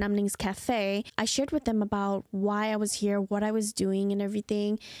my friend Namning's cafe. I shared with them about why I was here, what I was doing and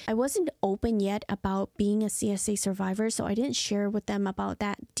everything. I wasn't open yet about being a CSA survivor, so I didn't share with them about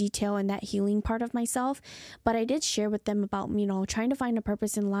that detail and that healing part of myself, but I did share with them about, you know, trying to find a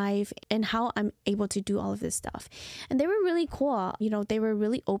purpose in life and how I'm able to do all of this stuff. And they were really cool. You know, they were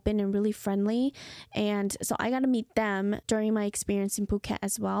really open and really friendly, and so I got to meet them during my experience in Phuket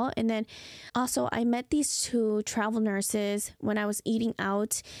as well. And then also I met these two travel nurses when I was eating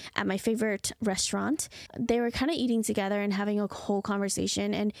out at my favorite restaurant. They were kind of eating together and having a whole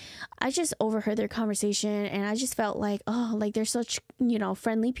conversation, and I just overheard their conversation, and I just felt like, oh, like they're such, you know,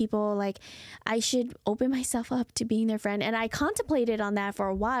 friendly people. Like I should open myself up to being their friend. And I contemplated on that for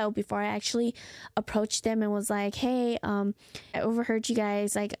a while before I actually approached them and was like, hey, I overheard you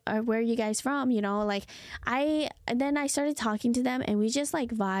guys, like, where are you guys from? You know, like then I started talking to them, and we just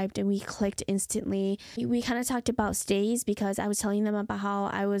like vibed and we clicked instantly. We kind of talked about stays because I was telling them about how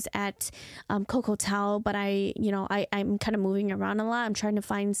I was at Coco Hotel, but I'm kind of moving around a lot. I'm trying to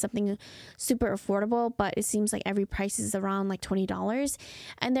find something super affordable, but it seems like every price is around like $20.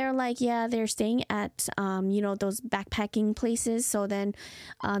 And they're like, yeah, they're staying at those backpacking places. So then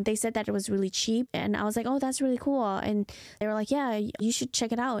they said that it was really cheap, and I was like, oh, that's really cool. And they were like, yeah, you should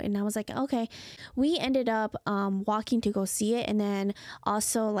check it out. And I was like, okay. We ended up walking to go see it, and then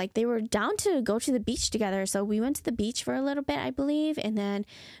also like they were down to go to the beach together, so we went to the beach for a little bit, I believe, and then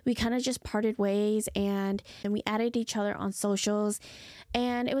we kind of just parted ways, and we added each other on socials,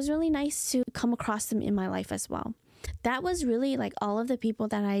 and it was really nice to come across them in my life as well. That was really like all of the people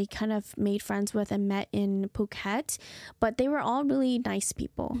that I kind of made friends with and met in Phuket, but they were all really nice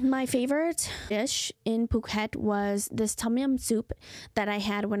people. My favorite dish in Phuket was this tom yum soup that I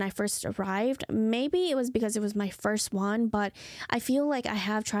had when I first arrived. Maybe it was because it was my first one, but I feel like I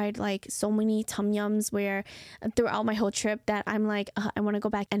have tried like so many tom yums where throughout my whole trip that I'm like, I want to go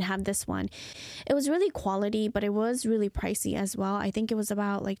back and have this one. It was really quality, but it was really pricey as well. I think it was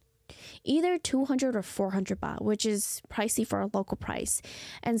about like either 200 or 400 baht, which is pricey for a local price.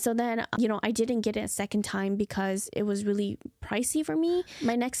 And so then, I didn't get it a second time because it was really pricey for me.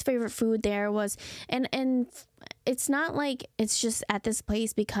 My next favorite food there was, and it's not like it's just at this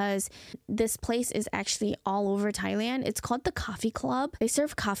place, because this place is actually all over Thailand. It's called the Coffee Club. They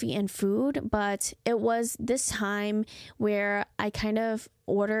serve coffee and food, but it was this time where I kind of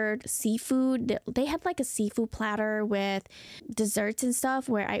ordered seafood. They had like a seafood platter with desserts and stuff,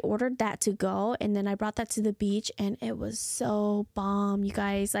 where I ordered that to go, and then I brought that to the beach, and it was so bomb, you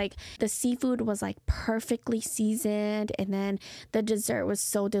guys. Like, the seafood was like perfectly seasoned, and then the dessert was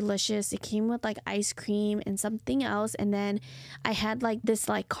so delicious. It came with like ice cream and something else, and then I had like this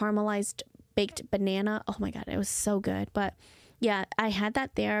like caramelized baked banana. Oh my god, it was so good. But yeah, I had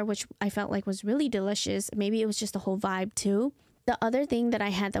that there, which I felt like was really delicious. Maybe it was just the whole vibe too. The other thing that I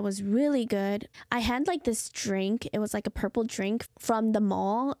had that was really good, I had like this drink. It was like a purple drink from the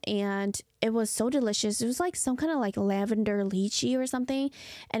mall, and it was so delicious. It was like some kind of like lavender lychee or something,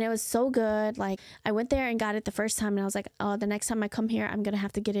 and it was so good. Like, I went there and got it the first time, and I was like, oh, the next time I come here, I'm gonna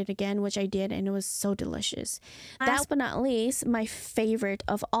have to get it again, which I did, and it was so delicious. Last but not least, my favorite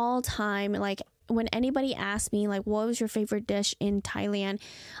of all time, like, when anybody asks me like, what was your favorite dish in Thailand,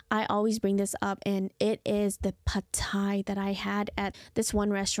 I always bring this up, and it is the pad thai that I had at this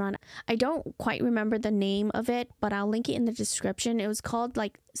one restaurant. I don't quite remember the name of it, but I'll link it in the description. It was called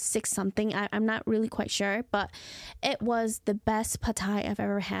like six something. I'm not really quite sure, but it was the best pad thai I've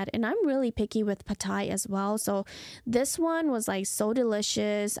ever had, and I'm really picky with pad thai as well. So this one was like so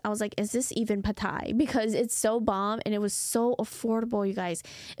delicious. I was like, is this even pad thai? Because it's so bomb, and it was so affordable, you guys.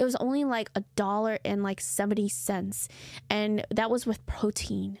 It was only like $1.70, and that was with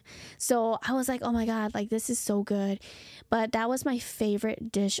protein. So I was like, oh my god, like, this is so good. But that was my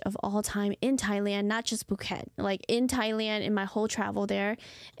favorite dish of all time in Thailand, not just Phuket. Like, in Thailand, in my whole travel there,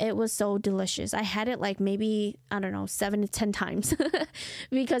 it was so delicious. I had it like maybe, I don't know, 7 to 10 times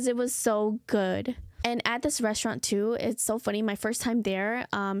because it was so good. And at this restaurant too, it's so funny. My first time there,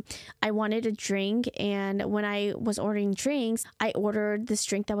 I wanted a drink, and when I was ordering drinks, I ordered this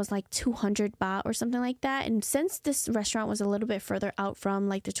drink that was like 200 baht or something like that. And since this restaurant was a little bit further out from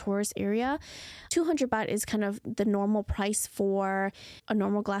like the tourist area, 200 baht is kind of the normal price for a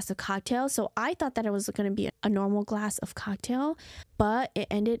normal glass of cocktail. So I thought that it was going to be a normal glass of cocktail, but it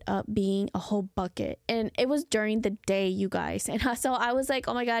ended up being a whole bucket, and it was during the day, you guys. And so I was like,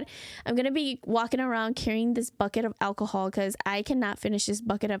 oh my god, I'm gonna be walking around carrying this bucket of alcohol, because I cannot finish this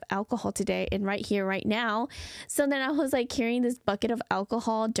bucket of alcohol today and right here right now. So then I was like carrying this bucket of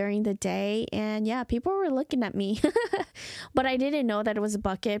alcohol during the day, and yeah, people were looking at me but I didn't know that it was a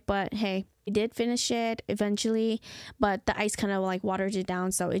bucket. But hey, I did finish it eventually, but the ice kind of like watered it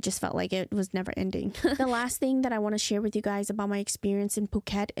down, so it just felt like it was never ending. The last thing that I want to share with you guys about my experience in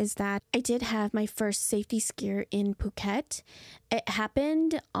Phuket is that I did have my first safety scare in Phuket. It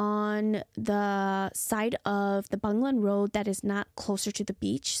happened on the side of the Banglan Road that is not closer to the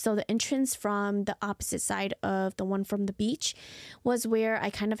beach. So the entrance from the opposite side of the one from the beach was where I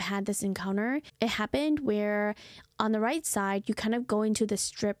kind of had this encounter. It happened where on the right side, you kind of go into the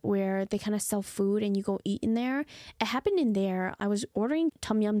strip where they kind of sell food and you go eat in there. It happened in there. I was ordering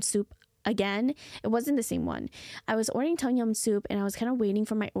tom yum soup again. It wasn't the same one. I was ordering tom yum soup, and I was kind of waiting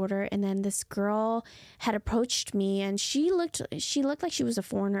for my order, and then this girl had approached me, and she looked like she was a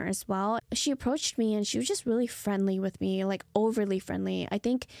foreigner as well. She approached me, and she was just really friendly with me, like overly friendly. I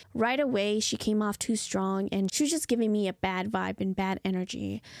think right away she came off too strong, and she was just giving me a bad vibe and bad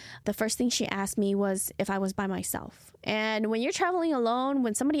energy. The first thing she asked me was if I was by myself. And when you're traveling alone,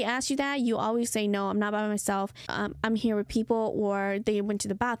 when somebody asks you that, you always say, no, I'm not by myself. I'm here with people, or they went to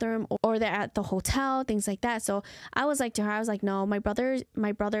the bathroom, or they're at the hotel, things like that. So I was like to her, I was like, no, my brothers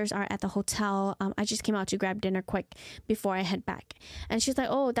are at the hotel. I just came out to grab dinner quick before I head back. And she's like,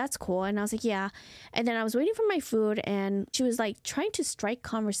 oh, that's cool. And I was like, yeah. And then I was waiting for my food, and she was like trying to strike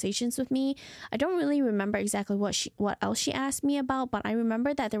conversations with me. I don't really remember exactly what else she asked me about, but I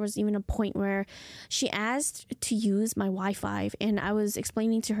remember that there was even a point where she asked to use my Wi-Fi, and I was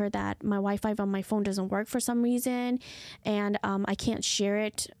explaining to her that my Wi-Fi on my phone doesn't work for some reason, and I can't share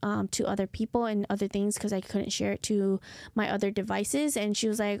it to other people and other things because I couldn't share it to my other devices. And she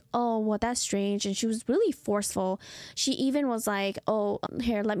was like, oh, well, that's strange. And she was really forceful. She even was like, oh,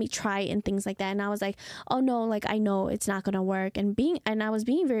 here, let me try, and things like that. And I was like, oh no, like, I know it's not gonna work. And I was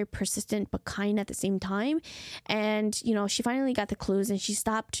being very persistent but kind at the same time. And she finally got the clues, and she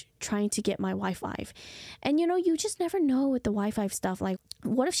stopped trying to get my Wi-Fi. And you just never know with the Wi-Fi stuff. Like,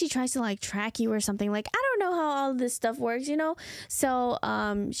 what if she tries to like track you or something? Like, I don't know how all this stuff works, So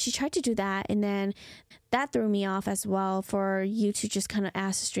she tried to do that, and then that threw me off as well, for you to just kind of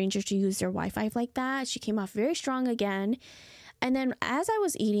ask a stranger to use their Wi-Fi like that. She came off very strong again. And then as I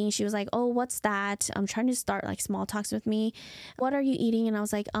was eating, she was like, oh, what's that? I'm trying to start like small talks with me. What are you eating? And I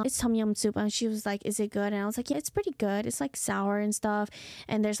was like, it's tom yum soup. And she was like, is it good? And I was like, yeah, it's pretty good. It's like sour and stuff.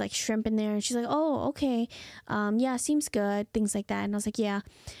 And there's like shrimp in there. And she's like, oh, okay. Yeah, seems good. Things like that. And I was like, yeah.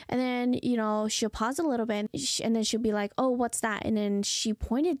 And then, she'll pause a little bit and then she'll be like, oh, what's that? And then she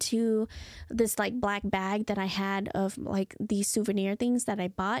pointed to this like black bag that I had of like these souvenir things that I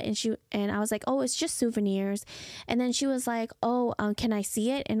bought. And I was like, oh, it's just souvenirs. And then she was like, oh, can I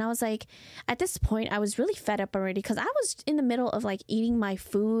see it? And I was like, at this point, I was really fed up already because I was in the middle of like eating my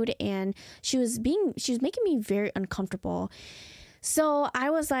food and she was making me very uncomfortable. So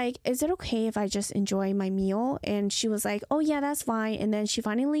I was like, is it okay if I just enjoy my meal? And she was like, oh yeah, that's fine. And then she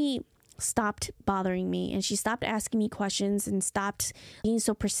finally stopped bothering me and she stopped asking me questions and stopped being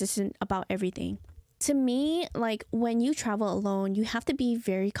so persistent about everything. To me, like when you travel alone, you have to be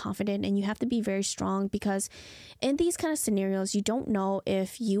very confident and you have to be very strong because in these kind of scenarios, you don't know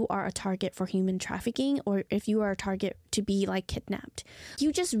if you are a target for human trafficking or if you are a target to be like kidnapped.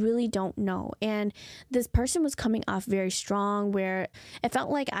 You just really don't know. And this person was coming off very strong where it felt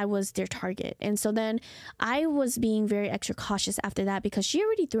like I was their target. And so then I was being very extra cautious after that because she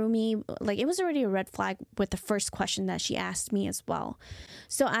already threw me, like it was already a red flag with the first question that she asked me as well.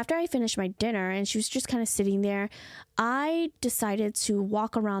 So after I finished my dinner and she was just kind of sitting there, I decided to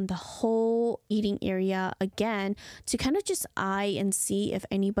walk around the whole eating area again to kind of just eye and see if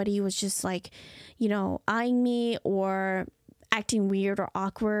anybody was just like, eyeing me or acting weird or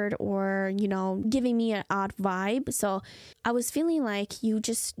awkward or, giving me an odd vibe. So I was feeling like you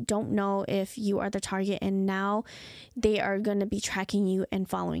just don't know if you are the target and now they are going to be tracking you and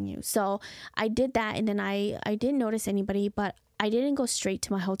following you. So I did that and then I didn't notice anybody, but I didn't go straight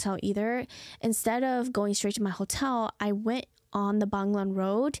to my hotel either. Instead of going straight to my hotel, I went on the Banglan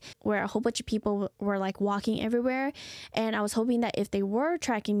Road where a whole bunch of people were like walking everywhere, and I was hoping that if they were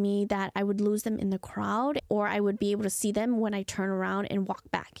tracking me that I would lose them in the crowd or I would be able to see them when I turn around and walk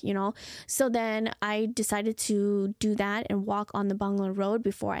back, So then I decided to do that and walk on the Banglan Road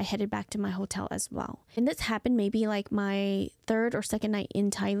before I headed back to my hotel as well. And this happened maybe like my third or second night in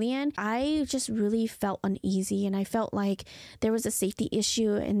Thailand. I just really felt uneasy and I felt like there was a safety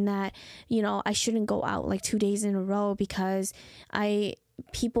issue in that, I shouldn't go out like 2 days in a row because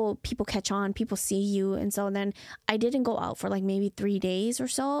people catch on, people see you. And so then I didn't go out for like maybe 3 days or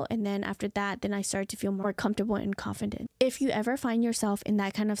so. And then after that, then I started to feel more comfortable and confident. If you ever find yourself in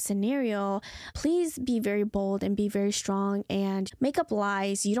that kind of scenario, please be very bold and be very strong and make up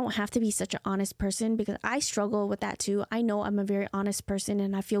lies. You don't have to be such an honest person because I struggle with that too. I know I'm a very honest person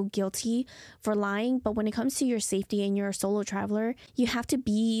and I feel guilty for lying. But when it comes to your safety and you're a solo traveler, you have to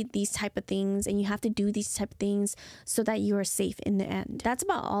be these type of things and you have to do these type of things so that you are safe in the end. That's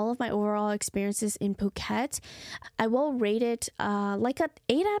about all of my overall experiences in Phuket. I will rate it like an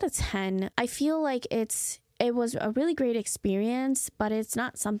 8 out of 10. I feel like it was a really great experience, but it's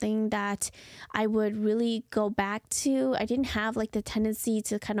not something that I would really go back to. I didn't have like the tendency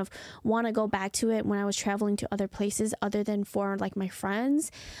to kind of want to go back to it when I was traveling to other places other than for like my friends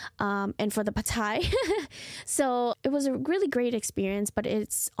and for the Pad Thai. So it was a really great experience, but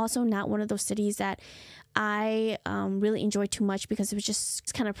it's also not one of those cities that I really enjoyed too much because it was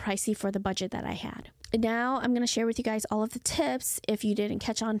just kind of pricey for the budget that I had. Now I'm going to share with you guys all of the tips if you didn't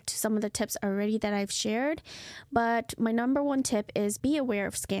catch on to some of the tips already that I've shared. But my number one tip is be aware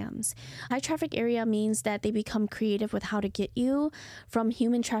of scams. High traffic area means that they become creative with how to get you, from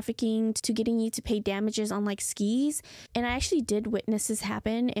human trafficking to getting you to pay damages on like skis. And I actually did witness this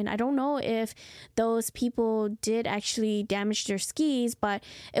happen. And I don't know if those people did actually damage their skis, but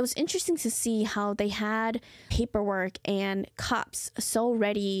it was interesting to see how they had paperwork and cops so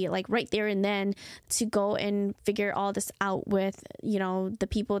ready, like right there and then, to go and figure all this out with, the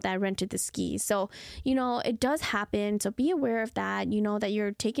people that rented the skis. So, it does happen. So be aware of that. That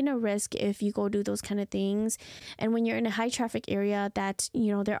you're taking a risk if you go do those kind of things. And when you're in a high traffic area that,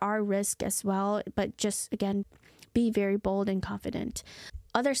 there are risks as well. But just, again, be very bold and confident.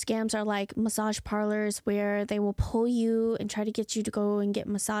 Other scams are like massage parlors where they will pull you and try to get you to go and get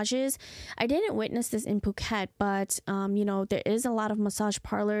massages. I didn't witness this in Phuket, but, there is a lot of massage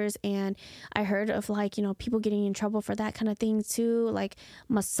parlors and I heard of like, people getting in trouble for that kind of thing too, like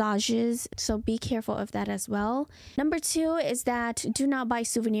massages. So be careful of that as well. Number 2 is that do not buy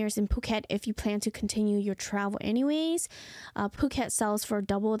souvenirs in Phuket if you plan to continue your travel anyways. Phuket sells for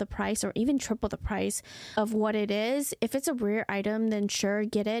double the price or even triple the price of what it is. If it's a rare item, then sure, sure,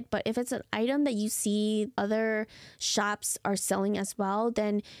 get it. But if it's an item that you see other shops are selling as well,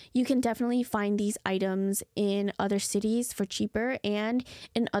 then you can definitely find these items in other cities for cheaper and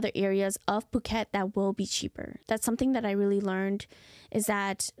in other areas of Phuket that will be cheaper. That's something that I really learned, is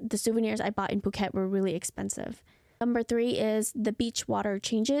that the souvenirs I bought in Phuket were really expensive. Number 3 is the beach water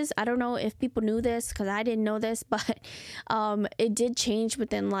changes. I don't know if people knew this because I didn't know this, but it did change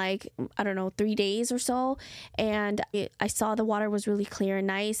within 3 days or so. And I saw the water was really clear and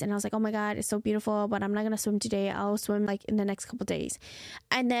nice. And I was like, oh my God, it's so beautiful, but I'm not going to swim today. I'll swim in the next couple days.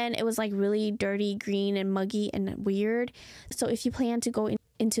 And then it was really dirty, green and muggy and weird. So if you plan to go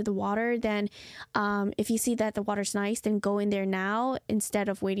into the water, then if you see that the water's nice, then go in there now instead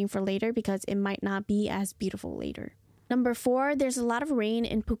of waiting for later, because it might not be as beautiful later. Number 4, there's a lot of rain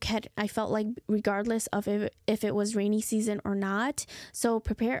in Phuket. I felt like regardless of if it was rainy season or not, so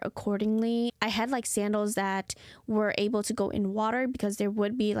prepare accordingly. I had sandals that were able to go in water because there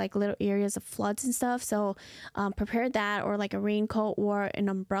would be little areas of floods and stuff. So prepare that, or a raincoat or an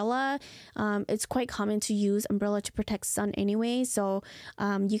umbrella. It's quite common to use umbrella to protect sun anyway, so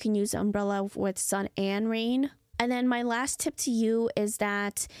you can use the umbrella with sun and rain. And then my last tip to you is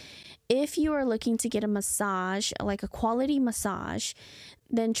that if you are looking to get a massage, a quality massage,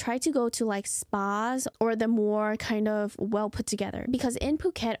 then try to go to spas or the more kind of well put together. Because in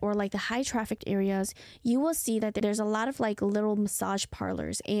Phuket or the high trafficked areas, you will see that there's a lot of little massage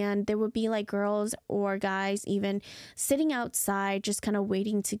parlors, and there would be girls or guys even sitting outside just kind of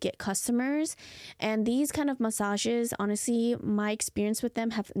waiting to get customers. And these kind of massages, honestly, my experience with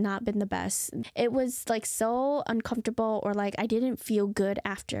them have not been the best. It was so uncomfortable, or I didn't feel good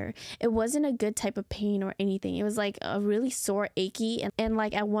after. It wasn't a good type of pain or anything. It was a really sore, achy, and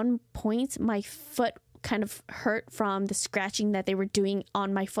at one point my foot kind of hurt from the scratching that they were doing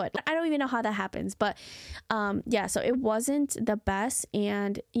on my foot. I don't even know how that happens, but so it wasn't the best,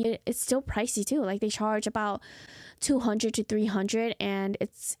 and it's still pricey too. They charge about 200 to 300, and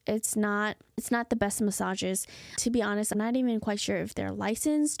it's not the best massages. To be honest, I'm not even quite sure if they're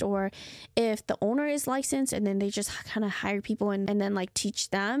licensed or if the owner is licensed and then they just kind of hire people and then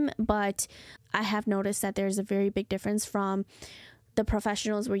teach them. But I have noticed that there's a very big difference from the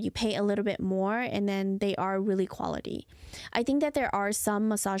professionals, where you pay a little bit more and then they are really quality. I think that there are some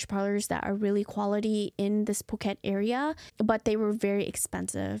massage parlors that are really quality in this Phuket area, but they were very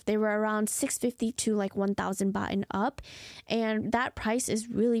expensive. They were around 650 to 1,000 baht and up, and that price is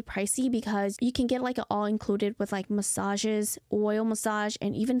really pricey because you can get an all included with massages, oil massage,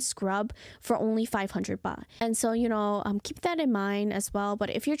 and even scrub for only 500 baht. And so keep that in mind as well. But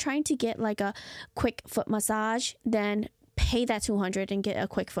if you're trying to get a quick foot massage, then pay that 200 and get a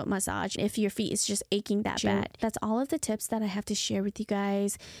quick foot massage if your feet is just aching that bad. That's all of the tips that I have to share with you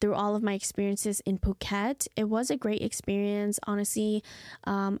guys through all of my experiences in Phuket. It was a great experience, honestly.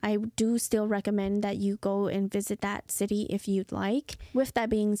 I do still recommend that you go and visit that city if you'd like. With that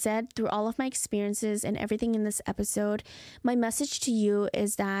being said, through all of my experiences and everything in this episode, my message to you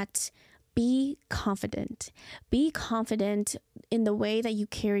is that be confident. Be confident in the way that you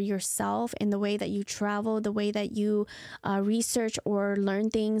carry yourself, in the way that you travel, the way that you research or learn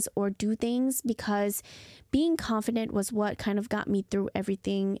things or do things, because being confident was what kind of got me through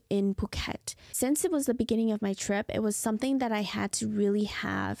everything in Phuket. Since it was the beginning of my trip, it was something that I had to really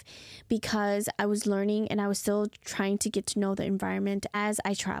have because I was learning and I was still trying to get to know the environment as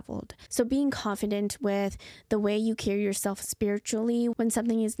I traveled. So being confident with the way you carry yourself spiritually when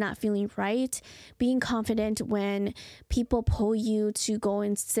something is not feeling right, being confident when people pull you to go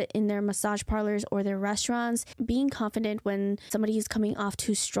and sit in their massage parlors or their restaurants, being confident when somebody is coming off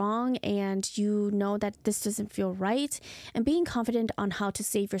too strong and you know that this doesn't feel right, and being confident on how to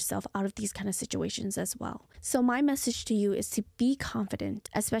save yourself out of these kind of situations as well. So my message to you is to be confident,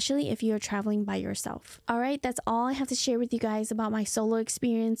 especially if you're traveling by yourself. All right, that's all I have to share with you guys about my solo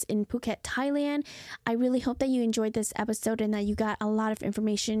experience in Phuket, Thailand. I really hope that you enjoyed this episode and that you got a lot of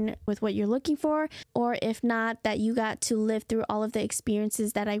information with what you're looking for, or if not, that you got to live through all of the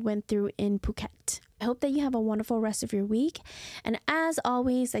experiences that I went through in Phuket. I hope that you have a wonderful rest of your week. And as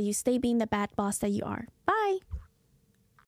always, that you stay being the bad boss that you are. Bye!